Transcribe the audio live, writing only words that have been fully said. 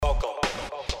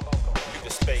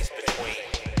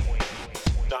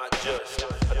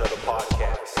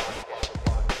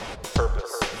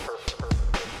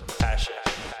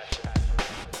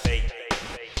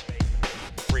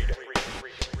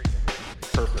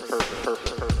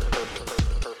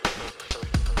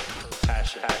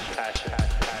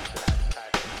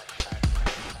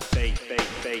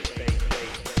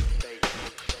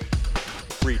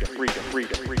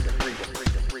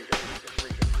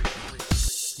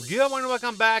Good morning,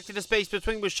 welcome back to the Space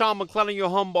Between with Sean McClellan, your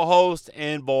humble host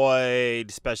and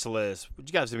void specialist. Would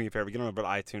you guys do me a favor? Get on over to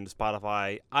iTunes,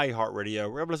 Spotify,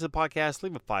 iHeartRadio, wherever listen to the podcast,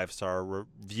 leave a 5-star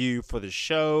review for the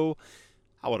show.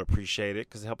 I would appreciate it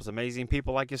because it helps amazing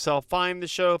people like yourself find the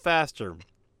show faster.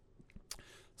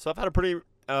 So I've had a pretty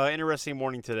interesting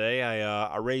morning today.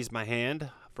 I raised my hand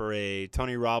for a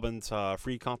Tony Robbins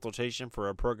free consultation for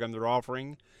a program they're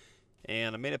offering.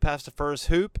 And I made it past the first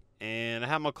hoop, and I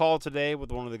had my call today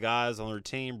with one of the guys on their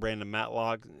team, Brandon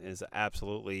Matlock. It's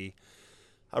absolutely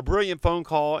a brilliant phone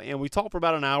call, and we talked for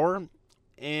about an hour,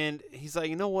 and he's like,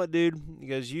 you know what, dude? He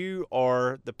goes, you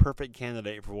are the perfect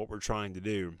candidate for what we're trying to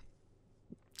do.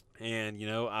 And, you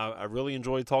know, I really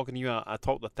enjoyed talking to you. I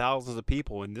talked to thousands of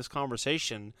people, and this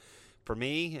conversation, for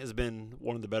me, has been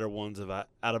one of the better ones out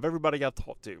of everybody I've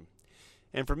talked to.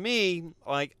 And for me,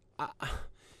 like,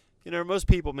 you know, most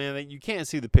people, man, you can't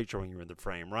see the picture when you're in the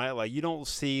frame, right? Like, you don't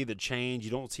see the change. You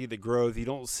don't see the growth. You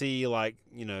don't see, like,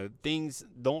 you know, things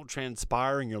don't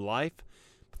transpire in your life,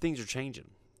 but things are changing.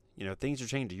 You know, things are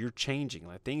changing. You're changing.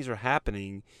 Like, things are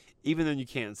happening even though you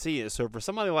can't see it. So for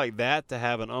somebody like that to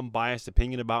have an unbiased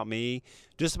opinion about me,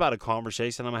 just about a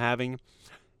conversation I'm having,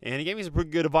 and he gave me some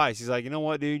pretty good advice. He's like, you know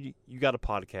what, dude? You got a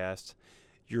podcast.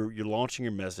 You're launching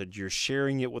your message. You're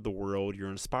sharing it with the world.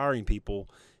 You're inspiring people.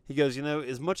 He goes, you know,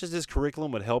 as much as this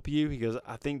curriculum would help you, he goes,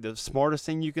 I think the smartest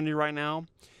thing you can do right now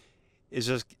is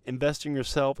just invest in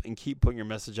yourself and keep putting your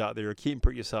message out there. Keep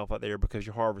putting yourself out there because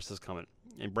your harvest is coming.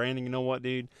 And Brandon, you know what,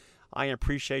 dude? I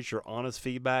appreciate your honest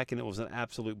feedback, and it was an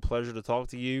absolute pleasure to talk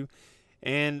to you.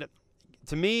 And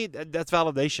to me, that's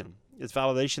validation. It's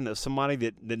validation that somebody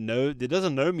that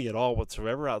doesn't know me at all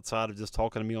whatsoever outside of just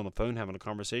talking to me on the phone, having a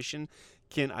conversation,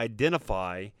 can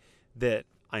identify that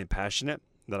I am passionate,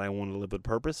 that I want to live with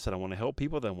purpose, that I want to help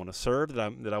people, that I want to serve,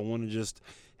 that I want to just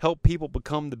help people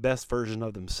become the best version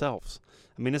of themselves.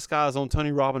 I mean, this guy's on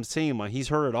Tony Robbins' team. Like, he's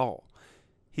heard it all.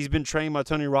 He's been trained by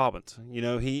Tony Robbins. You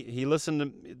know, he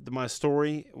listened to my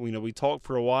story. You know, we talked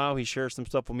for a while. He shared some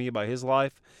stuff with me about his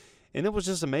life, and it was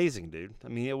just amazing, dude. I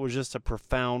mean, it was just a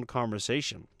profound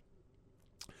conversation.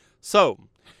 So,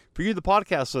 for you, the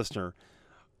podcast listener,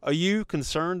 are you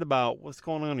concerned about what's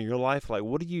going on in your life? Like,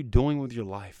 what are you doing with your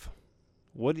life?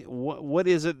 What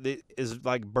is it that is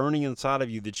like burning inside of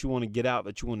you that you want to get out,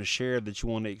 that you want to share, that you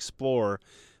want to explore?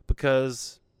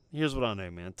 Because here's what I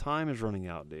know, man. Time is running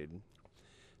out, dude.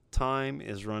 Time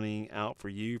is running out for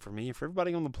you, for me, for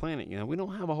everybody on the planet. You know, we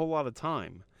don't have a whole lot of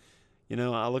time. You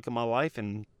know, I look at my life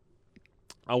and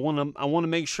I want to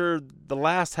make sure the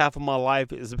last half of my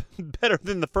life is better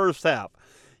than the first half.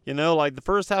 You know, like the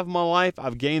first half of my life,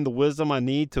 I've gained the wisdom I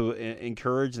need to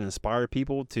encourage and inspire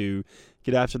people to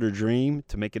get after their dream,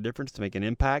 to make a difference, to make an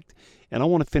impact. And I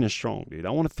want to finish strong, dude. I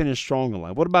want to finish strong in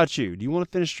life. What about you? Do you want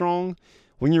to finish strong?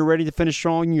 When you're ready to finish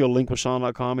strong, you go to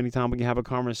linkwithsean.com. Anytime we can have a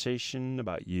conversation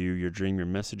about you, your dream, your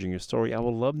message, and your story. I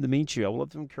would love to meet you. I would love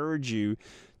to encourage you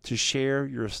to share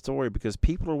your story because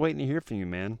people are waiting to hear from you,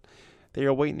 man. They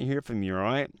are waiting to hear from you, all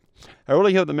right? I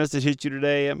really hope the message hit you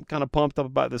today. I'm kind of pumped up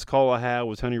about this call I had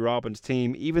with Tony Robbins'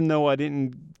 team. Even though I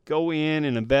didn't go in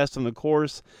and invest in the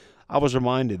course, I was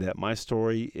reminded that my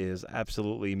story is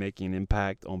absolutely making an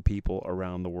impact on people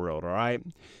around the world, all right?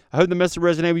 I hope the message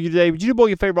resonated with you today. Would you do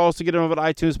your favor also get it over to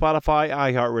iTunes, Spotify,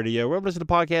 iHeartRadio, wherever you listen to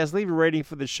the podcast, leave a rating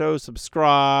for the show,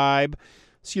 subscribe,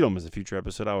 so you don't miss a future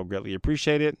episode. I would greatly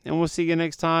appreciate it. And we'll see you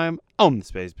next time on The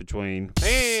Space Between.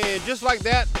 And just like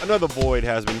that, another void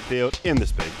has been filled in the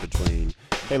space between.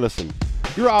 Hey, listen,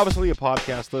 you're obviously a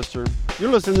podcast listener.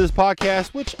 You're listening to this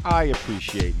podcast, which I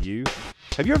appreciate you.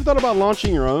 Have you ever thought about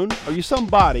launching your own? Are you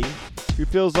somebody who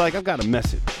feels like I've got a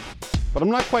message, but I'm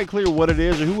not quite clear what it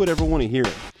is or who would ever want to hear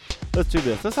it? Let's do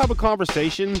this. Let's have a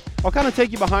conversation. I'll kind of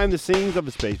take you behind the scenes of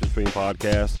the Space Between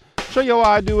podcast, show you how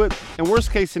I do it, and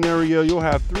worst case scenario, you'll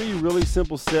have 3 really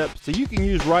simple steps that you can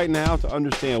use right now to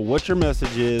understand what your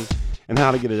message is and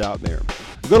how to get it out there.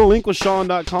 Go to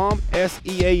linkwithsean.com,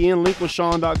 S-E-A-N,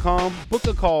 linkwithsean.com, book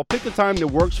a call, pick a time that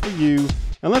works for you,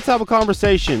 and let's have a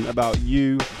conversation about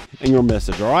you and your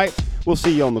message, all right? We'll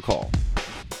see you on the call.